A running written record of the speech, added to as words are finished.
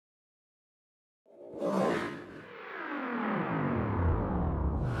Mr.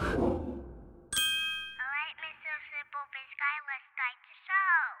 Simple Biz Guy, let's start the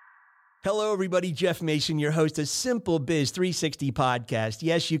show. Hello, everybody. Jeff Mason, your host of Simple Biz 360 podcast.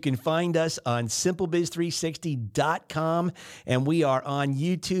 Yes, you can find us on simplebiz360.com, and we are on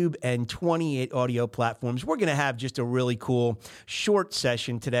YouTube and 28 audio platforms. We're going to have just a really cool short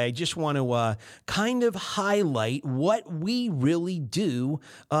session today. Just want to kind of highlight what we really do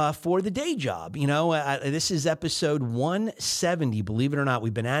for the day job. You know, this is episode 170. Believe it or not,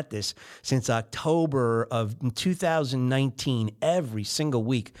 we've been at this since October of 2019. Every single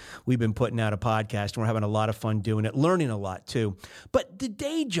week, we've been putting out a podcast, and we're having a lot of fun doing it, learning a lot too. But the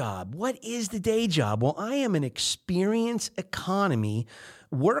day job, what is the day job? Well, I am an experience economy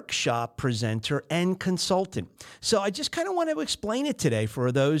workshop presenter and consultant. So I just kind of want to explain it today for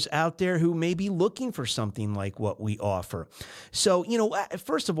those out there who may be looking for something like what we offer. So, you know,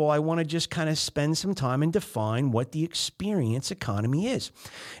 first of all, I want to just kind of spend some time and define what the experience economy is.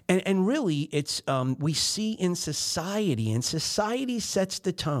 And really, it's we see in society, and society sets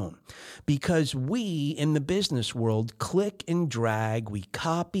the tone because we in the business world click and drag, we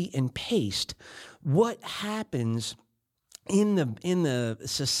copy and paste what happens in the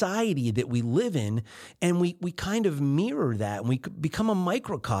society that we live in, and we kind of mirror that, and we become a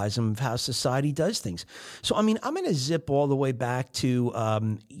microcosm of how society does things. So, I mean, I'm going to zip all the way back to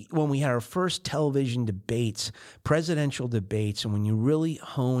when we had our first television debates, presidential debates, and when you really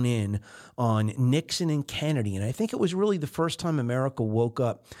hone in on Nixon and Kennedy. And I think it was really the first time America woke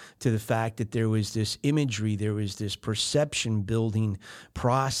up to the fact that there was this imagery, there was this perception building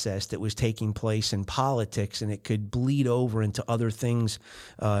process that was taking place in politics, and it could bleed over into other things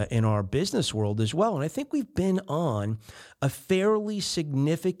in our business world as well. And I think we've been on a fairly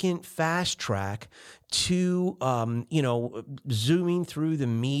significant fast track to, zooming through the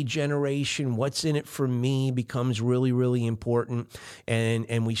me generation. What's in it for me becomes really, really important.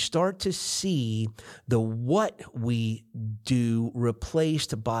 And we start to see the what we do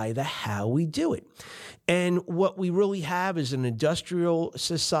replaced by the how we do it. And what we really have is an industrial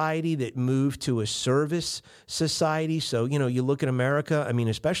society that moved to a service society. So, you know, you look at America, I mean,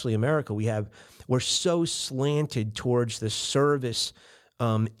 especially America, we're so slanted towards the service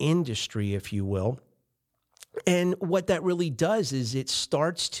industry, if you will. And what that really does is it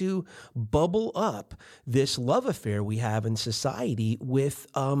starts to bubble up this love affair we have in society with,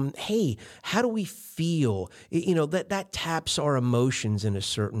 hey, how do we feel? You know, that taps our emotions in a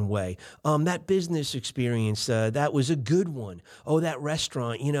certain way. That business experience, that was a good one. Oh, that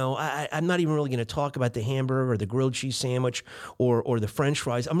restaurant, you know, I'm not even really going to talk about the hamburger or the grilled cheese sandwich or the French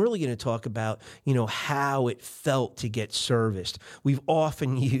fries. I'm really going to talk about, you know, how it felt to get serviced. We've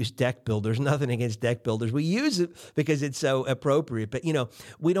often used deck builders, nothing against deck builders. We use it because it's so appropriate. But, you know,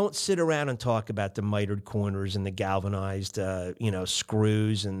 we don't sit around and talk about the mitered corners and the galvanized,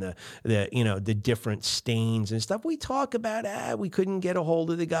 screws and the different stains and stuff. We talk about, we couldn't get a hold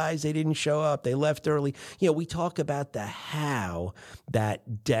of the guys. They didn't show up. They left early. You know, we talk about the how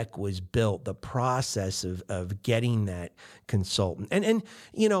that deck was built, the process of getting that consultant and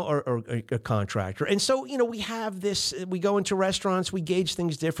you know, or a contractor. And so, you know, we have this, we go into restaurants, we gauge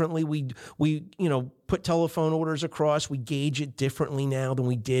things differently. We you know, put telephone orders across. We gauge it differently now than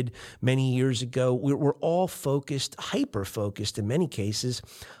we did many years ago. We're all focused, hyper-focused in many cases,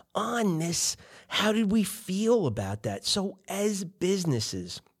 on this. How did we feel about that? So as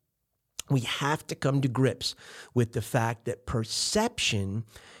businesses, we have to come to grips with the fact that perception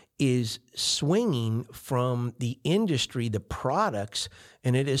is swinging from the industry, the products,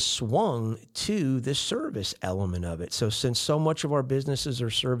 and it is swung to the service element of it. So since so much of our businesses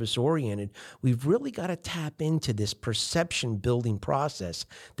are service oriented, we've really got to tap into this perception building process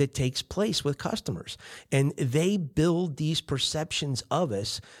that takes place with customers. And they build these perceptions of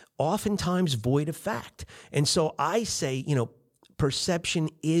us, oftentimes void of fact. And so I say, you know, perception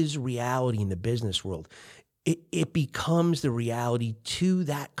is reality in the business world. It becomes the reality to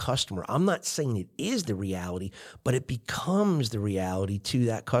that customer. I'm not saying it is the reality, but it becomes the reality to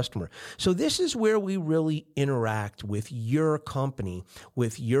that customer. So this is where we really interact with your company,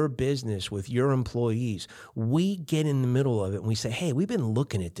 with your business, with your employees. We get in the middle of it and we say, hey, we've been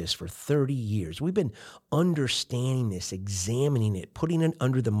looking at this for 30 years. We've been understanding this, examining it, putting it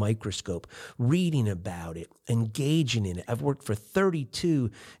under the microscope, reading about it, engaging in it. I've worked for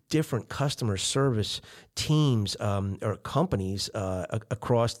 32 different customer service teams or companies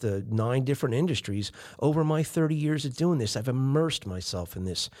across the 9 different industries over my 30 years of doing this. I've immersed myself in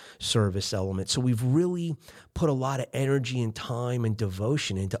this service element. So we've really put a lot of energy and time and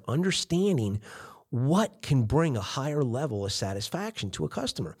devotion into understanding what can bring a higher level of satisfaction to a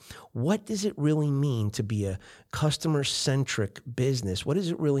customer? What does it really mean to be a customer-centric business? What does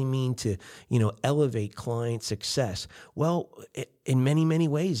it really mean to, elevate client success? Well, in many, many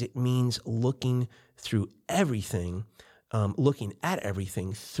ways, it means looking through everything, looking at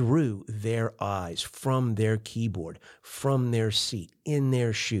everything through their eyes, from their keyboard, from their seat, in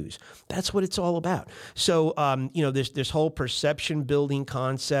their shoes. That's what it's all about. So, this whole perception building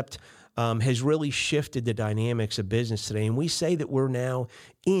concept has really shifted the dynamics of business today. And we say that we're now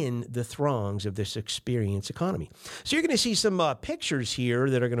in the throngs of this experience economy. So you're going to see some pictures here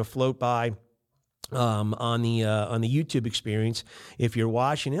that are going to float by on the YouTube experience. If you're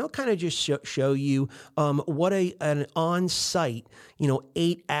watching, it'll kind of just show you what an on-site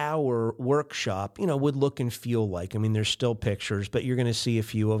 8-hour workshop would look and feel like. I mean, there's still pictures, but you're going to see a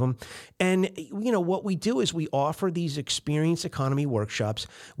few of them. And what we do is we offer these experience economy workshops.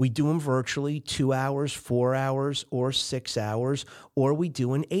 We do them virtually, 2 hours, 4 hours, or 6 hours, or we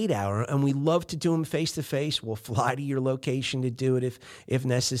do an 8-hour. And we love to do them face to face. We'll fly to your location to do it if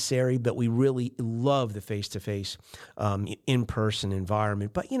necessary, but we really love the face-to-face in-person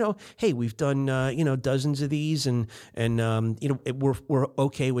environment. But hey, we've done dozens of these, and we're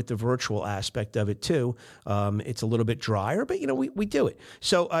okay with the virtual aspect of it too. It's a little bit drier, but we do it.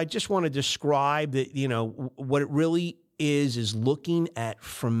 So I just want to describe that what it really is looking at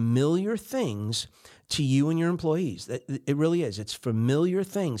familiar things to you and your employees. It really is. It's familiar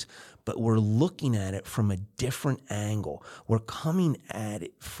things, but we're looking at it from a different angle. We're coming at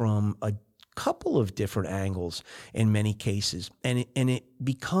it from a couple of different angles in many cases, and it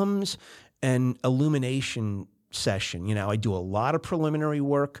becomes an illumination session. I do a lot of preliminary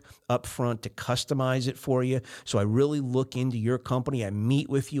work up front to customize it for you. So I really look into your company. I meet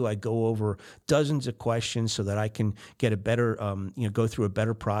with you. I go over dozens of questions so that I can get a better, go through a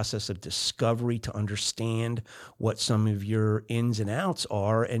better process of discovery to understand what some of your ins and outs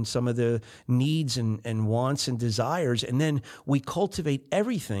are and some of the needs and wants and desires. And then we cultivate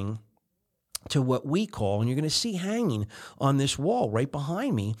everything to what we call, and you're going to see hanging on this wall right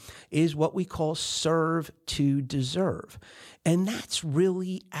behind me, is what we call serve to deserve. And that's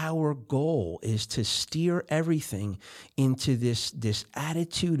really our goal, is to steer everything into this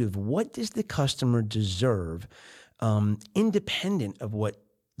attitude of what does the customer deserve, independent of what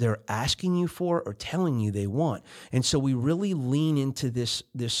they're asking you for or telling you they want. And so we really lean into this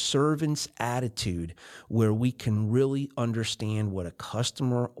servant's attitude where we can really understand what a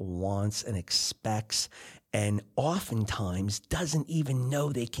customer wants and expects, and oftentimes doesn't even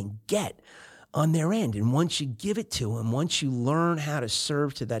know they can get on their end. And once you give it to them, once you learn how to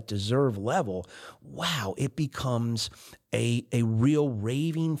serve to that deserve level, wow, it becomes a real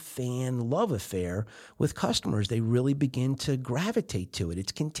raving fan love affair with customers. They really begin to gravitate to it.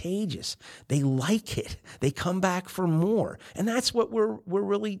 It's contagious. They like it. They come back for more. And that's what we're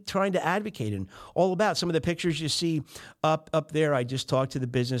really trying to advocate and all about. Some of the pictures you see up there, I just talked to the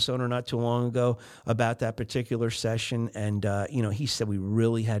business owner not too long ago about that particular session. And, he said, we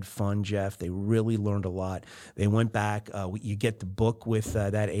really had fun, Jeff. They really learned a lot. They went back. You get the book with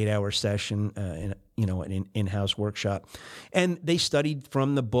that 8-hour session an in-house workshop. And they studied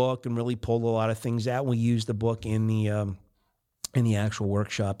from the book and really pulled a lot of things out. We used the book in the actual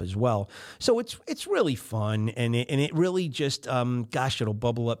workshop as well. So it's really fun, and it really just it'll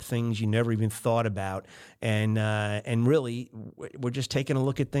bubble up things you never even thought about, and really we're just taking a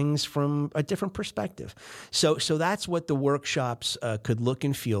look at things from a different perspective. So that's what the workshops could look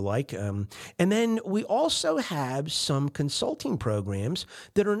and feel like. And then we also have some consulting programs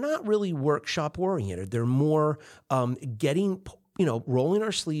that are not really workshop oriented. They're more rolling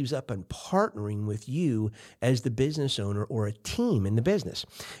our sleeves up and partnering with you as the business owner or a team in the business.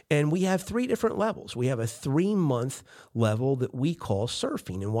 And we have 3 different levels. We have a 3-month level that we call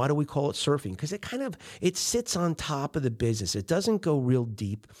surfing. And why do we call it surfing? Because it sits on top of the business. It doesn't go real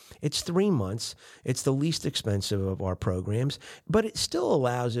deep. It's 3 months. It's the least expensive of our programs, but it still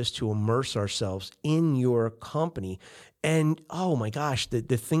allows us to immerse ourselves in your company. And oh my gosh, the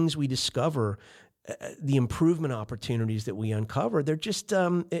things we discover, the improvement opportunities that we uncover, they're just,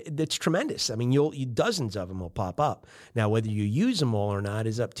 it's tremendous. I mean, dozens of them will pop up. Now, whether you use them all or not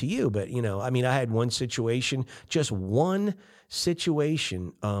is up to you. But, I had one situation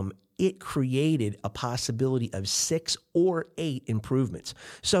it created a possibility of 6 or 8 improvements.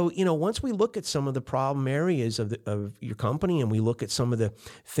 So, once we look at some of the problem areas of your company, and we look at some of the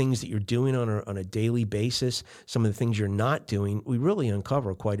things that you're doing on a daily basis, some of the things you're not doing, we really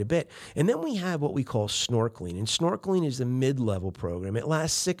uncover quite a bit. And then we have what we call snorkeling. And snorkeling is the mid-level program. It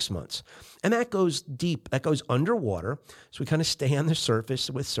lasts 6 months. And that goes deep. That goes underwater. So we kind of stay on the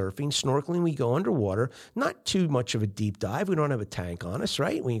surface with surfing. Snorkeling, we go underwater. Not too much of a deep dive. We don't have a tank on us,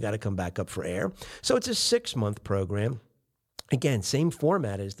 right? When you got to come back up for air. So it's a 6-month program. Again, same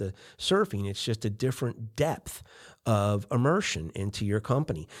format as the surfing. It's just a different depth of immersion into your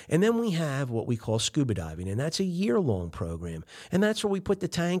company. And then we have what we call scuba diving, and that's a year-long program. And that's where we put the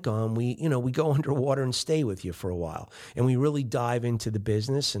tank on. We go underwater and stay with you for a while. And we really dive into the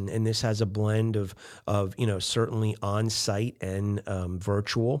business, and this has a blend of certainly on-site and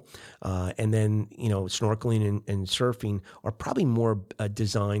virtual. And then, snorkeling and surfing are probably more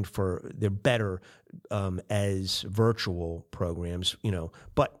designed they're better as virtual programs,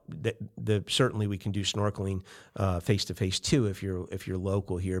 but certainly we can do snorkeling face-to-face too if you're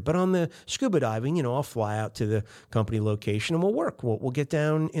local here. But on the scuba diving, I'll fly out to the company location and we'll work. We'll get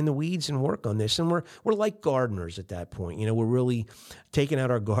down in the weeds and work on this. And we're like gardeners at that point. We're really taking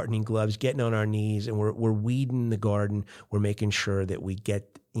out our gardening gloves, getting on our knees, and we're weeding the garden. We're making sure that we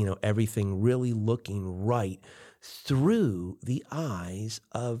get everything really looking right through the eyes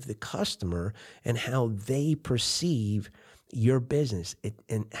of the customer and how they perceive your business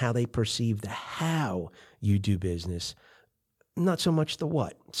and how they perceive the how you do business, not so much the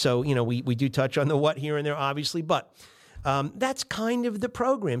what. So, we do touch on the what here and there, obviously, but that's kind of the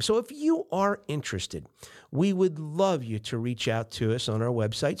program. So if you are interested, we would love you to reach out to us on our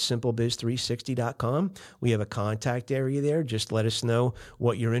website, simplebiz360.com. We have a contact area there. Just let us know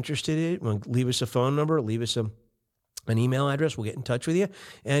what you're interested in. Leave us a phone number, leave us an email address. We'll get in touch with you,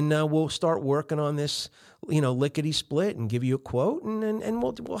 and we'll start working on this, lickety split, and give you a quote, and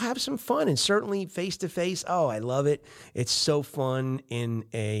we'll have some fun. And certainly face to face. Oh, I love it. It's so fun in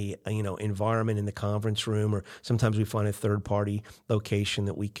a environment in the conference room, or sometimes we find a third party location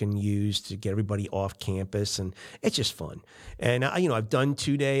that we can use to get everybody off campus, and it's just fun. And I've done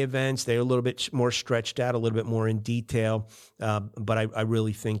 2-day events. They're a little bit more stretched out, a little bit more in detail. But I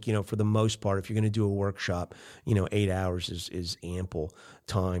really think, for the most part, if you're going to do a workshop, 8 hours is ample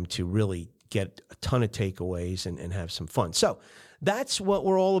time to really get a ton of takeaways and have some fun. So that's what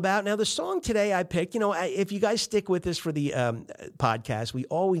we're all about. Now, the song today I picked, if you guys stick with us for the podcast, we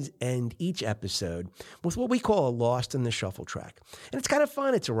always end each episode with what we call a Lost in the Shuffle track. And it's kind of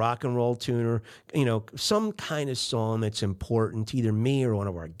fun. It's a rock and roll tuner, some kind of song that's important to either me or one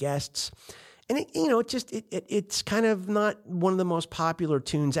of our guests. And it's kind of not one of the most popular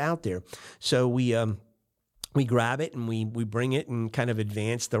tunes out there. So we grab it and we bring it and kind of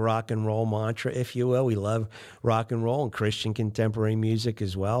advance the rock and roll mantra, if you will. We love rock and roll and Christian contemporary music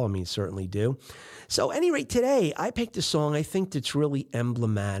as well. Certainly do. So at any rate, today I picked a song I think that's really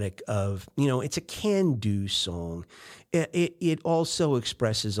emblematic of, it's a can-do song. It also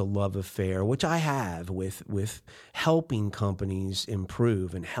expresses a love affair, which I have with helping companies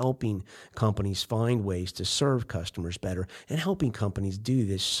improve and helping companies find ways to serve customers better and helping companies do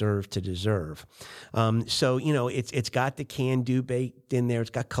this serve to deserve. So, it's got the can-do baked in there. It's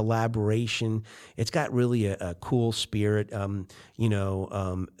got collaboration. It's got really a cool spirit,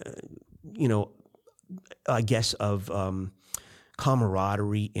 I guess of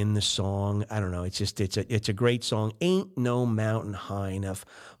camaraderie in the song. I don't know. It's a great song. Ain't No Mountain High Enough.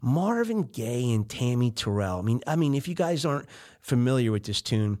 Marvin Gaye and Tammy Terrell. I mean, if you guys aren't familiar with this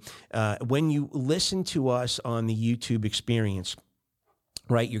tune, when you listen to us on the YouTube experience,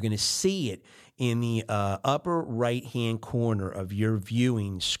 right, you're going to see it in the upper right-hand corner of your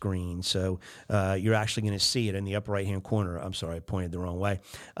viewing screen. So you're actually going to see it in the upper right-hand corner. I'm sorry, I pointed the wrong way,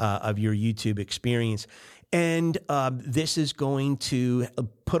 of your YouTube experience. And this is going to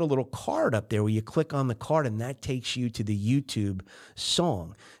put a little card up there where you click on the card, and that takes you to the YouTube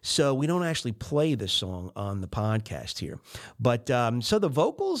song. So we don't actually play the song on the podcast here. But so the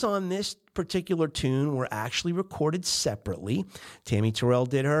vocals on this particular tune were actually recorded separately. Tammy Terrell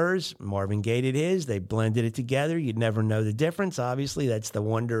did hers, Marvin Gaye did his. They blended it together. You'd never know the difference. Obviously, that's the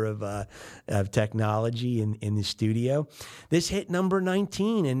wonder of technology in the studio. This hit number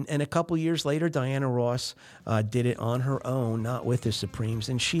 19, and a couple years later, Diana Ross did it on her own, not with the Supremes,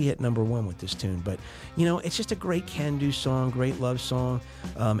 and she hit number 1 with this tune. But, it's just a great can-do song, great love song.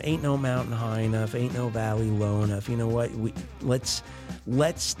 Ain't no mountain high enough, ain't no valley low enough. You know what?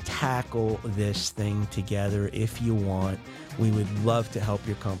 Let's tackle this thing together if you want. We would love to help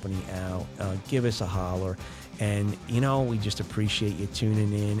your company out. Give us a holler. And, we just appreciate you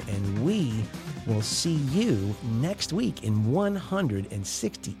tuning in, and we will see you next week in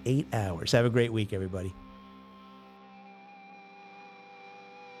 168 hours. Have a great week, everybody.